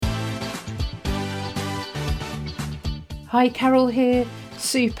Hi, Carol here.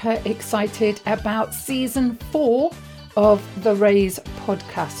 Super excited about season 4 of the Raise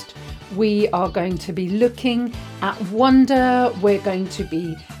podcast. We are going to be looking at wonder. We're going to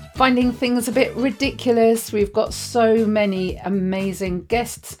be finding things a bit ridiculous. We've got so many amazing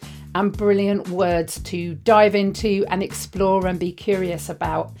guests and brilliant words to dive into and explore and be curious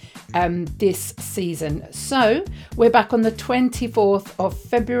about this season. So we're back on the 24th of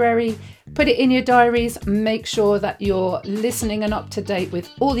February. Put it in your diaries. Make sure that you're listening and up to date with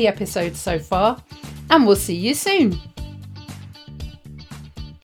all the episodes so far. And we'll see you soon.